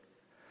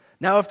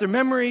 Now, if their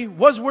memory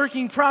was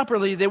working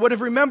properly, they would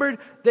have remembered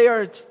they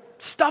are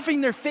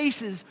stuffing their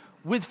faces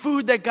with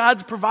food that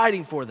God's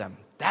providing for them.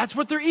 That's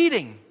what they're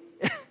eating.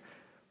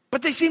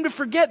 But they seem to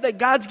forget that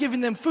God's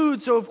giving them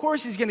food, so of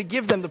course He's going to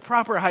give them the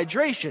proper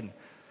hydration.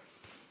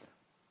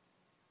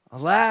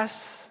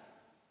 Alas,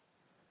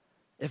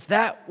 if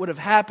that would have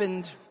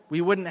happened, we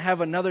wouldn't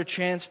have another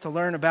chance to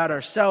learn about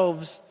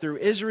ourselves through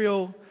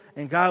Israel,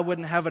 and God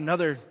wouldn't have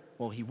another,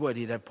 well, He would,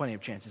 He'd have plenty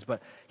of chances,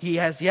 but He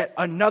has yet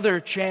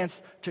another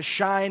chance to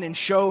shine and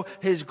show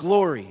His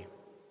glory.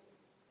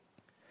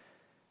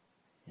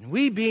 And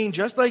we, being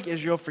just like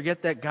Israel,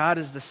 forget that God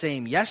is the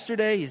same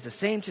yesterday, He's the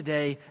same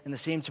today, and the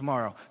same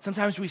tomorrow.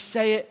 Sometimes we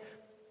say it,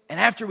 and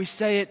after we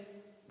say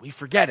it, we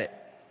forget it.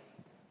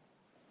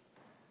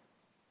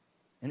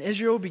 And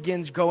Israel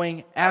begins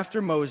going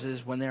after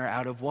Moses when they're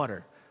out of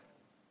water.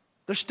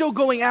 They're still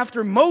going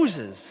after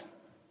Moses.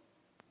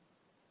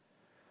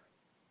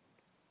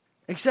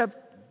 Except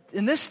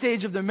in this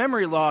stage of their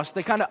memory loss,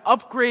 they kind of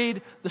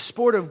upgrade the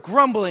sport of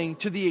grumbling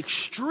to the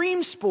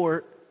extreme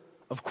sport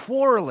of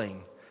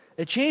quarreling.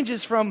 It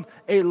changes from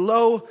a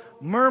low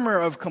murmur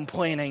of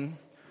complaining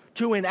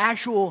to an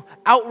actual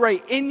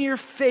outright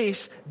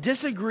in-your-face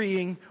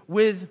disagreeing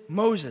with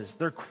Moses.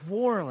 They're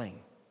quarreling.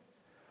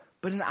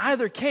 But in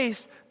either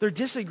case, they're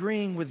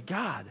disagreeing with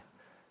God.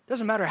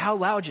 Doesn't matter how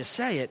loud you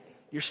say it,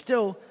 you're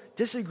still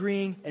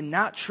disagreeing and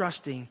not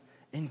trusting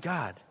in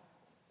God.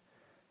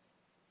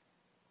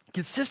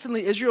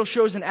 Consistently, Israel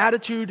shows an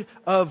attitude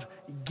of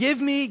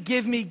give me,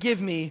 give me,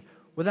 give me,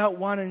 without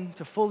wanting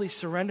to fully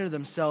surrender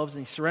themselves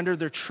and surrender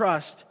their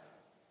trust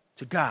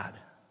to God.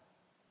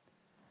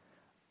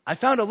 I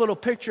found a little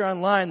picture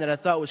online that I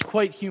thought was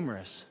quite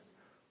humorous.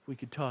 If we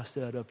could toss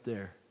that up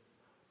there.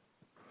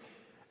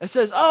 It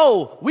says,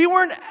 "Oh, we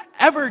weren't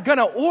ever going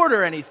to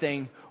order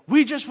anything.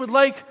 We just would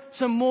like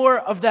some more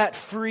of that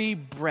free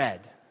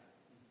bread."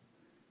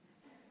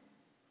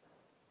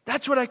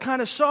 That's what I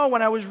kind of saw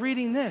when I was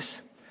reading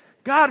this.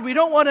 God, we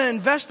don't want to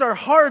invest our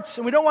hearts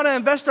and we don't want to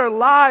invest our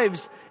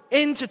lives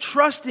into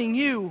trusting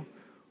You.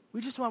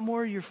 We just want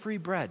more of Your free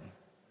bread.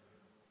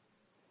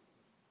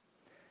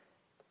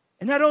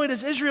 And not only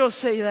does Israel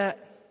say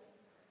that,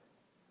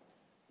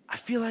 I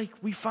feel like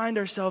we find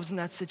ourselves in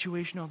that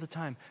situation all the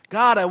time.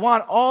 God, I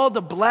want all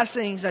the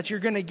blessings that You're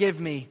going to give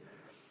me,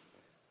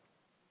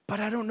 but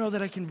I don't know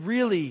that I can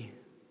really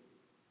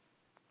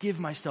give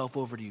myself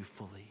over to You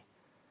fully.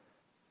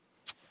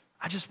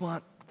 I just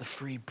want the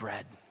free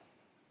bread.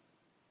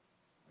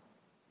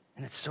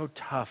 And it's so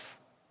tough.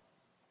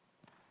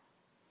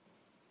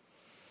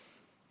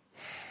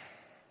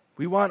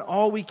 We want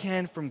all we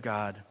can from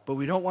God, but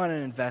we don't want to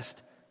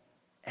invest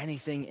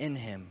anything in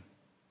Him.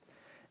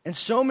 And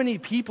so many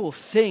people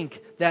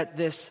think that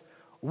this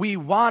we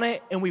want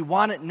it and we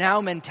want it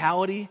now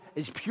mentality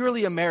is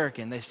purely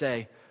American. They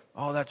say,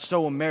 "Oh, that's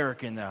so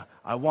American.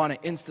 I want it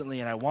instantly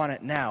and I want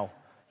it now."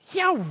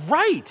 Yeah,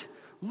 right.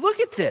 Look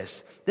at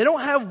this. They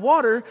don't have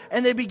water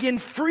and they begin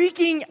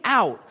freaking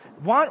out.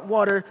 Want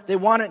water, they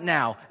want it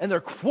now. And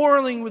they're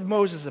quarreling with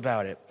Moses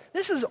about it.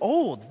 This is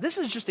old. This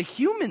is just a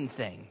human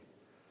thing.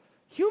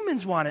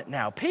 Humans want it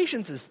now.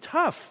 Patience is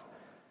tough.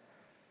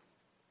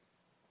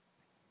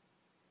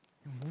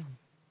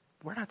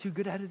 We're not too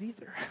good at it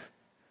either.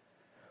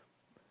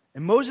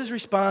 And Moses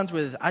responds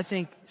with, I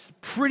think,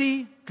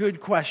 pretty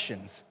good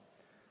questions.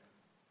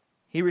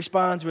 He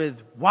responds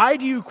with, "Why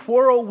do you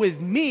quarrel with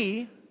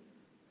me?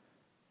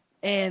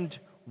 And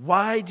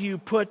why do you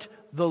put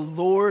the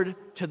Lord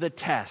to the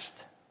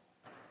test?"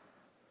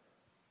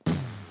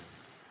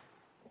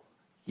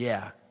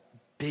 Yeah,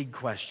 big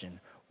question.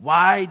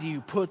 Why do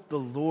you put the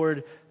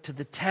Lord to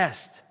the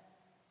test?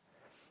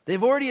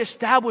 They've already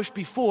established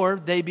before,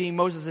 they being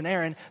Moses and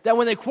Aaron, that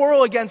when they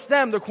quarrel against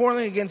them, they're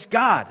quarreling against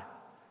God.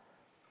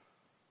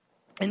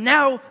 And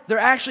now they're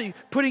actually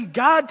putting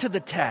God to the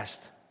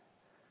test.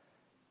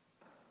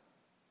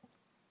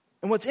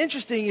 And what's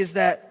interesting is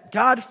that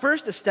God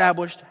first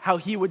established how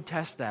he would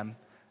test them,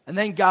 and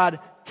then God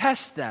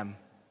tests them.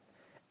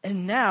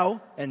 And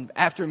now, and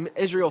after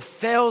Israel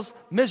fails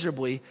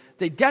miserably,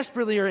 they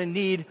desperately are in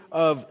need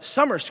of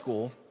summer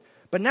school.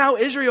 But now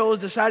Israel is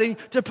deciding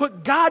to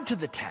put God to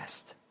the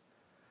test.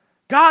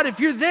 God, if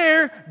you're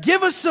there,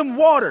 give us some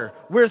water.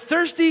 We're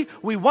thirsty.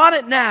 We want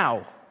it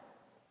now.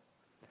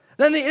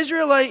 Then the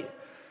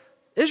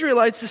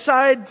Israelites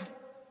decide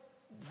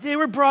they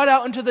were brought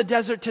out into the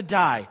desert to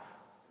die.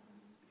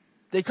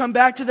 They come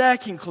back to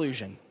that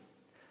conclusion.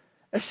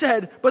 It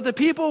said, but the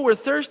people were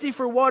thirsty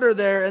for water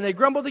there, and they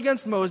grumbled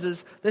against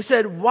Moses. They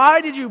said, why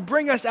did you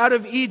bring us out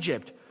of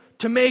Egypt?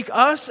 To make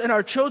us and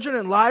our children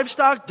and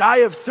livestock die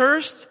of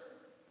thirst?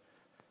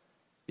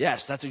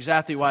 Yes, that's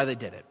exactly why they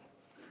did it.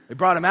 They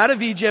brought them out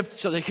of Egypt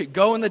so they could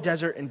go in the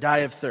desert and die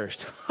of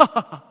thirst.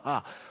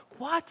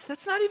 What?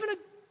 That's not even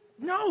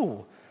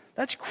no.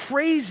 That's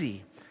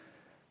crazy.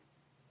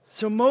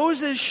 So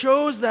Moses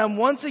shows them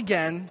once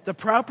again the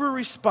proper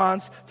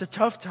response to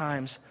tough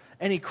times,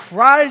 and he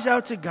cries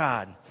out to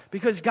God,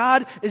 because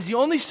God is the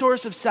only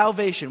source of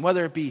salvation,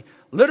 whether it be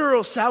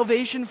literal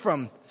salvation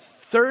from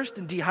thirst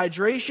and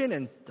dehydration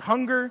and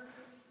hunger,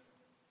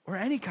 or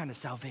any kind of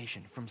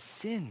salvation from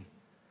sin.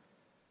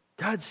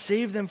 God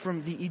saved them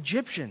from the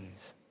Egyptians.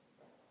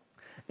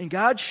 And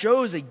God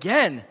shows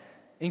again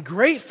in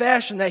great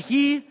fashion that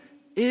he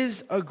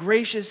is a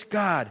gracious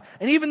God.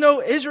 And even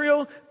though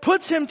Israel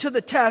puts him to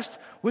the test,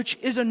 which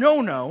is a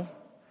no-no,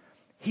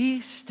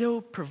 he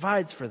still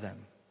provides for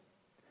them.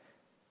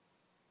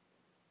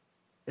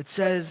 It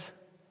says,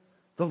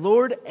 the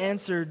Lord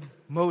answered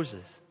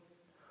Moses,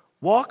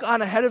 walk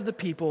on ahead of the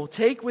people,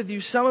 take with you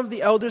some of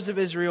the elders of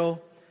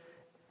Israel,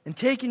 and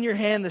take in your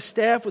hand the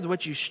staff with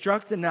which you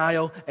struck the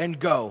Nile, and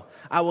go.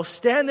 I will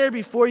stand there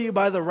before you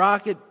by the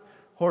rock at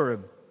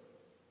Horeb.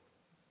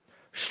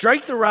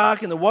 Strike the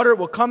rock, and the water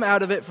will come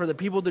out of it for the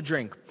people to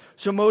drink.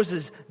 So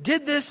Moses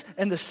did this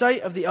in the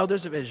sight of the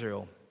elders of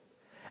Israel.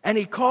 And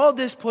he called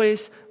this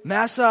place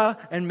Massah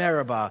and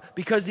Meribah,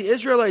 because the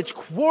Israelites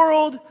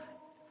quarreled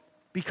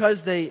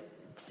because they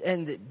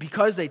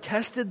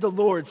tested the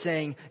Lord,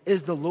 saying,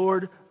 is the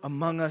Lord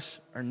among us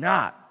or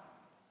not?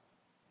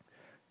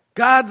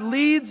 God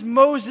leads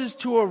Moses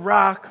to a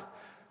rock.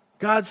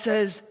 God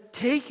says,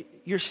 take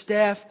your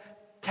staff,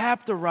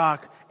 tap the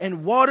rock,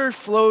 and water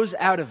flows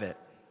out of it.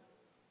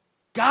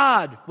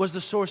 God was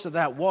the source of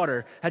that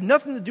water. Had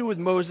nothing to do with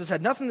Moses,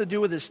 had nothing to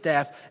do with his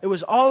staff. It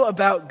was all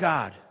about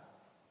God.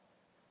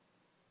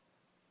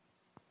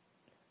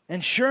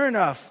 And sure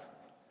enough,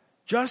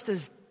 just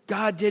as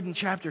God did in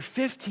chapter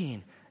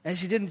 15,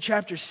 as he did in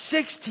chapter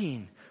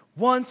 16,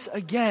 once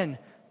again,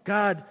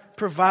 God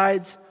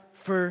provides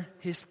for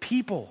his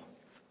people.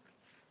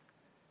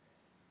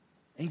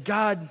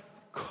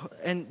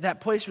 And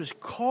that place was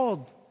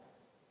called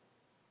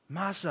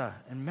Massah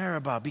and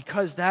Meribah,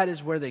 because that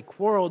is where they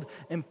quarreled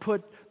and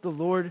put the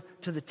Lord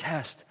to the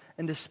test.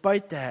 And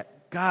despite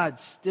that, God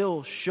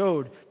still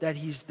showed that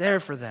he's there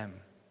for them.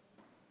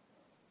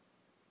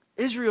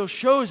 Israel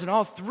shows in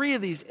all three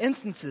of these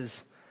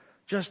instances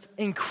just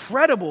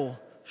incredible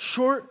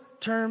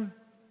short-term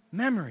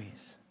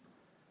memories.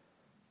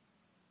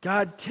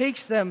 God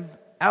takes them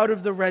out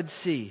of the Red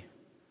Sea.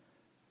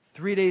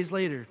 3 days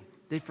later,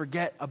 they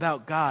forget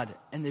about God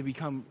and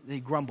they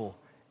grumble.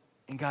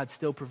 And God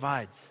still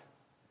provides.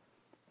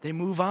 They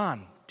move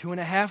on.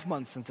 2.5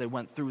 months since they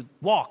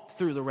walked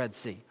through the Red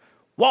Sea.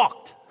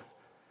 Walked.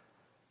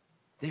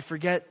 They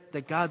forget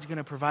that God's going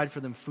to provide for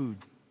them food.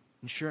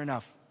 And sure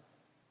enough,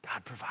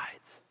 God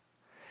provides.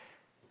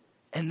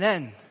 And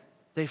then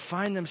they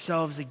find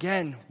themselves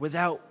again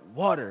without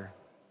water.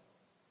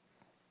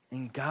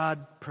 And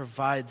God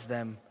provides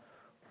them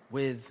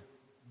with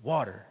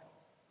water.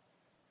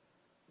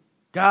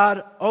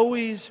 God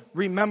always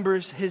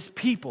remembers his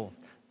people.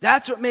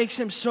 That's what makes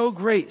him so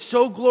great,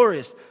 so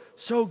glorious,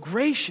 so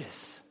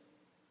gracious.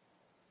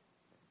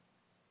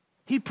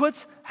 He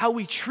puts how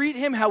we treat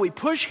him, how we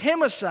push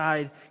him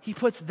aside, he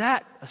puts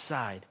that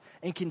aside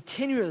and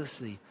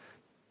continuously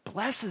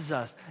blesses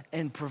us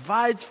and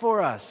provides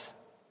for us.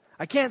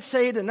 I can't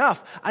say it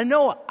enough.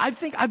 I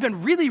think I've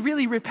been really,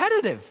 really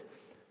repetitive.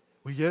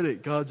 We get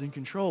it, God's in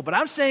control. But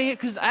I'm saying it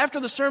because after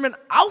the sermon,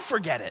 I'll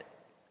forget it.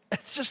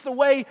 It's just the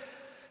way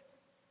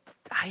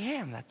I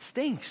am. That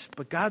stinks,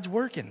 but God's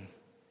working.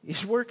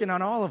 He's working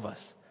on all of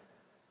us.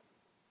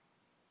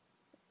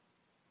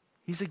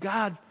 He's a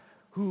God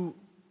who,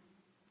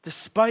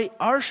 despite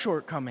our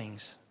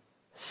shortcomings,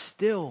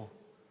 still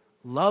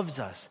loves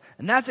us.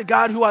 And that's a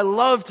God who I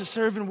love to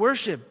serve and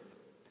worship.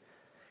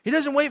 He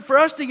doesn't wait for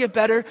us to get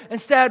better.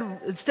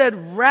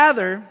 Instead,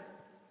 rather,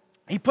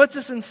 he puts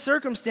us in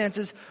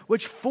circumstances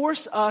which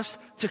force us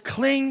to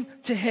cling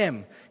to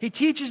him. He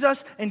teaches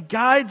us and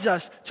guides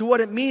us to what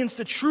it means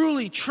to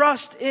truly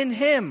trust in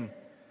him.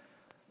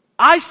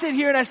 I sit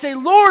here and I say,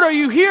 Lord, are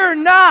you here or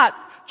not?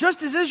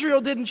 Just as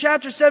Israel did in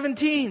chapter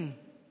 17.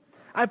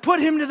 I put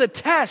him to the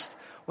test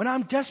when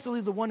I'm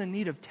desperately the one in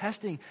need of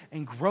testing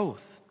and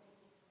growth.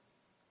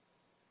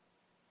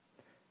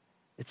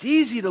 It's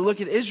easy to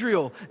look at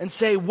Israel and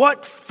say,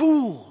 what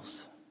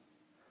fools!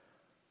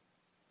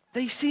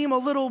 They seem a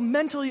little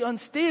mentally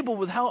unstable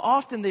with how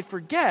often they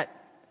forget.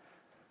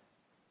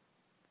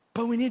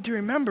 But we need to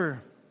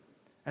remember,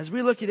 as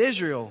we look at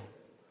Israel,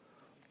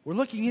 we're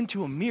looking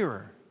into a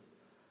mirror.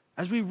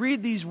 As we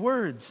read these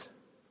words,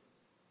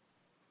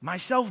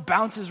 myself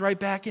bounces right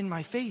back in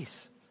my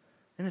face.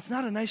 And it's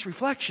not a nice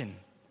reflection.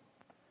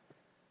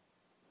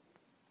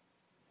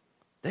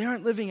 They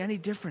aren't living any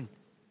different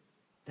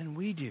than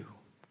we do.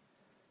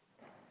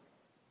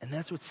 And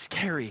that's what's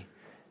scary.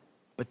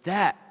 But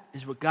that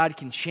is what God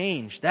can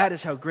change. That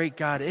is how great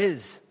God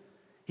is.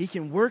 He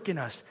can work in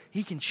us.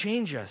 He can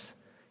change us.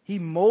 He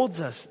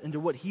molds us into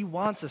what He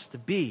wants us to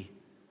be.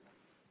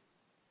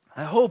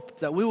 I hope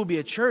that we will be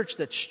a church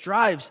that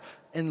strives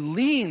and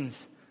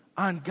leans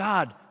on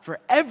God for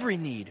every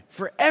need,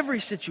 for every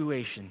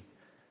situation,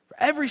 for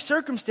every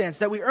circumstance,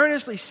 that we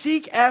earnestly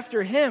seek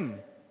after Him.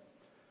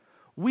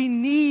 We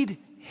need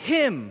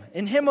Him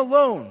and Him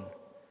alone.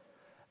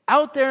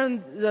 Out there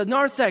in the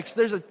narthex,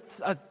 there's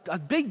a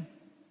big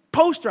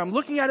poster. I'm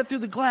looking at it through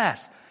the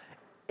glass.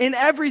 In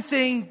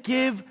everything,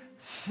 give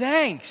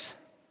thanks.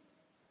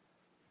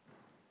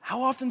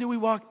 How often do we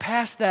walk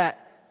past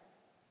that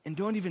and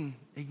don't even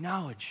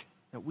acknowledge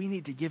that we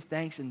need to give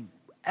thanks in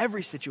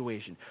every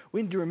situation?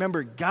 We need to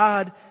remember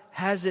God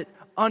has it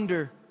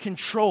under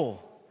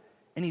control,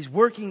 and He's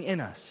working in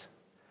us.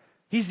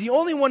 He's the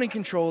only one in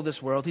control of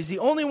this world. He's the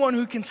only one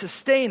who can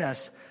sustain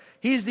us.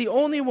 He's the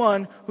only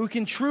one who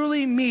can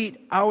truly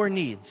meet our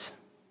needs.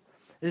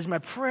 It is my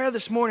prayer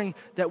this morning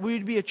that we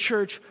would be a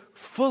church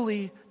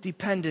fully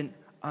dependent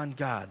on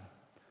God.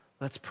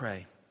 Let's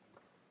pray.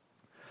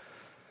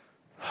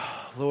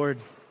 Lord,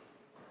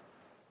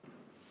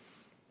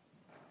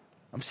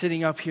 I'm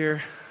sitting up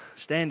here,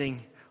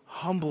 standing,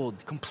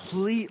 humbled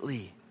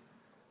completely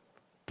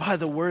by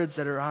the words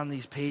that are on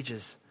these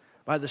pages,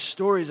 by the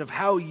stories of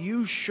how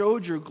you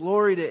showed your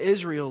glory to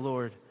Israel,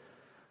 Lord.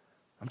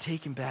 I'm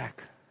taken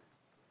back.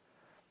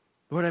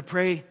 Lord, I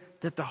pray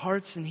that the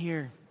hearts in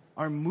here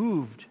are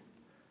moved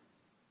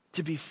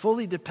to be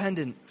fully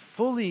dependent,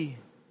 fully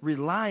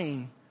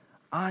relying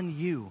on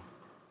you.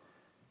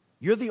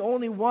 You're the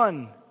only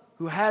one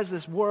who has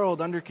this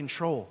world under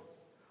control.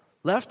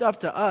 Left up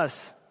to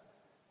us,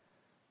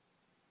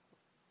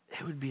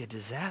 it would be a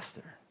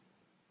disaster.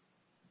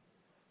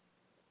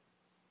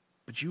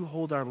 But you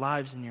hold our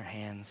lives in your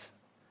hands.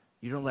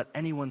 You don't let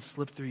anyone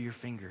slip through your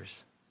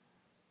fingers.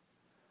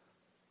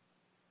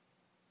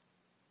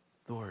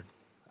 Lord,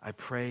 I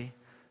pray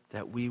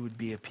that we would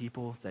be a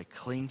people that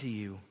cling to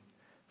you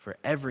for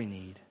every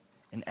need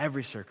in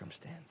every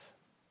circumstance.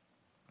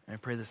 And I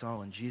pray this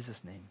all in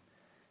Jesus' name.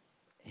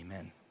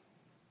 Amen.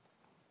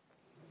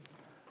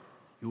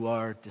 You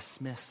are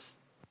dismissed.